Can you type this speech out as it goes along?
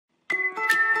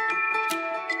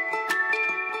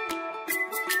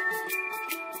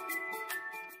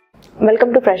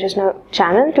Welcome to Freshers Now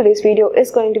channel. Today's video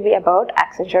is going to be about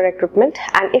Accenture recruitment,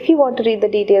 and if you want to read the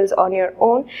details on your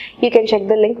own, you can check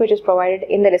the link which is provided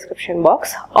in the description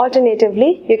box.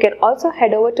 Alternatively, you can also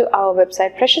head over to our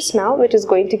website Freshers Now, which is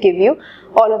going to give you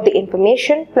all of the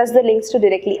information plus the links to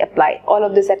directly apply, all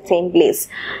of this at same place.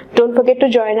 Don't forget to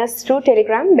join us through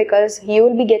Telegram because you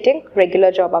will be getting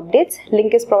regular job updates.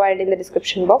 Link is provided in the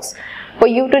description box for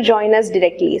you to join us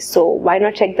directly, so why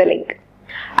not check the link.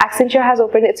 Accenture has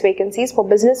opened its vacancies for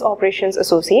Business Operations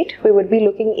Associate. We would be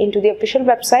looking into the official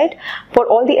website for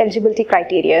all the eligibility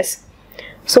criteria.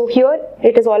 So here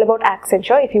it is all about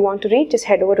Accenture. If you want to read, just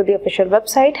head over to the official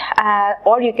website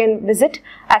or you can visit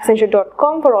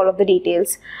accenture.com for all of the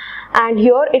details. And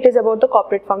here it is about the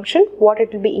corporate function, what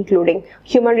it will be including: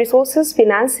 human resources,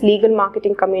 finance, legal,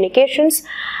 marketing, communications,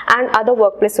 and other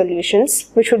workplace solutions,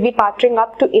 which would be partnering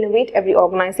up to innovate every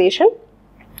organization.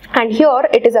 And here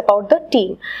it is about the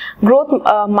team: growth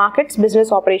markets,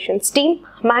 business operations team,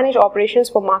 manage operations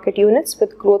for market units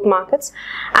with growth markets,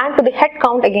 and to the head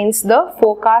count against the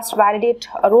forecast, validate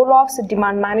roll-offs,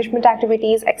 demand management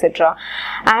activities, etc.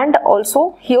 And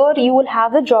also here you will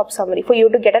have the job summary for you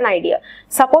to get an idea: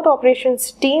 support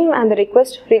operations team and the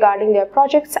request regarding their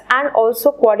projects, and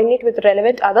also coordinate with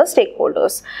relevant other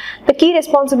stakeholders. The key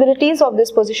responsibilities of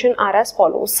this position are as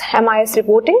follows: MIS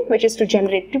reporting, which is to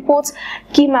generate reports,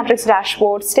 key matrix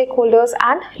dashboards, stakeholders,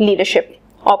 and leadership.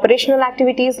 Operational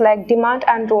activities like demand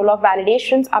and roll-off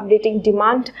validations, updating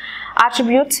demand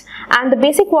attributes, and the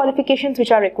basic qualifications which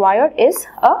are required is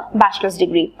a bachelor's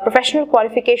degree. Professional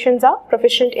qualifications are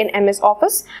proficient in MS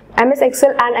Office, MS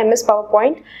Excel, and MS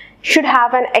PowerPoint. Should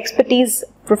have an expertise,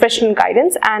 professional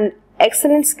guidance, and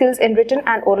excellent skills in written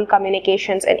and oral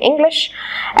communications in English,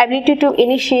 ability to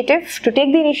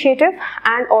take the initiative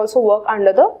and also work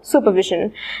under the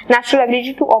supervision, natural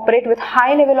ability to operate with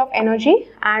high level of energy,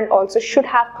 and also should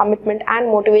have commitment and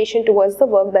motivation towards the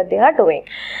work that they are doing.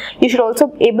 You should also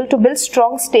be able to build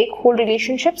strong stakeholder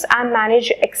relationships and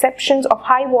manage exceptions of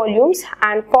high volumes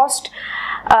and fast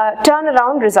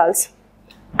turnaround results.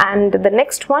 And the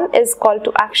next one is call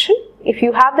to action. If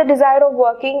you have the desire of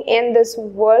working in this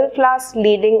world-class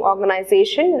leading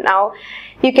organization, now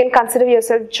you can consider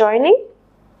yourself joining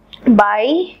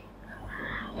by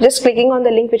just clicking on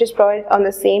the link which is provided on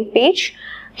the same page.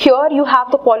 Here you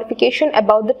have the qualification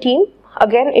about the team.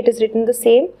 Again, it is written the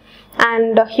same.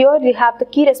 And here you have the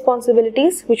key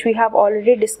responsibilities which we have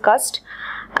already discussed.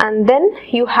 And then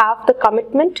you have the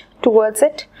commitment towards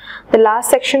it. The last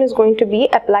section is going to be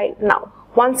applied now.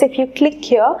 Once if you click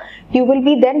here, you will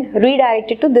be then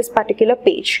redirected to this particular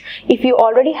page. If you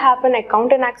already have an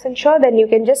account in Accenture, then you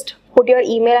can just put your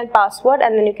email and password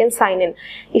and then you can sign in.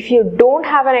 If you don't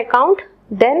have an account,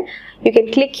 then you can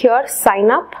click here,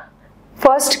 sign up.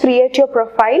 First create your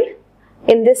profile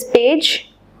in this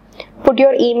page, put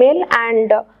your email,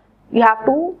 and you have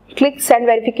to click send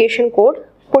verification code.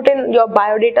 Put in your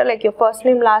biodata like your first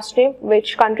name, last name,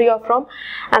 which country you're from,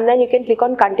 and then you can click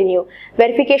on continue.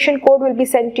 Verification code will be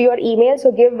sent to your email,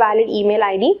 so give valid email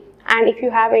ID. And if you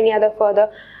have any other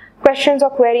further questions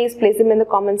or queries, place them in the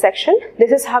comment section.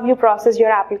 This is how you process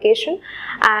your application,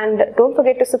 and don't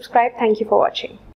forget to subscribe. Thank you for watching.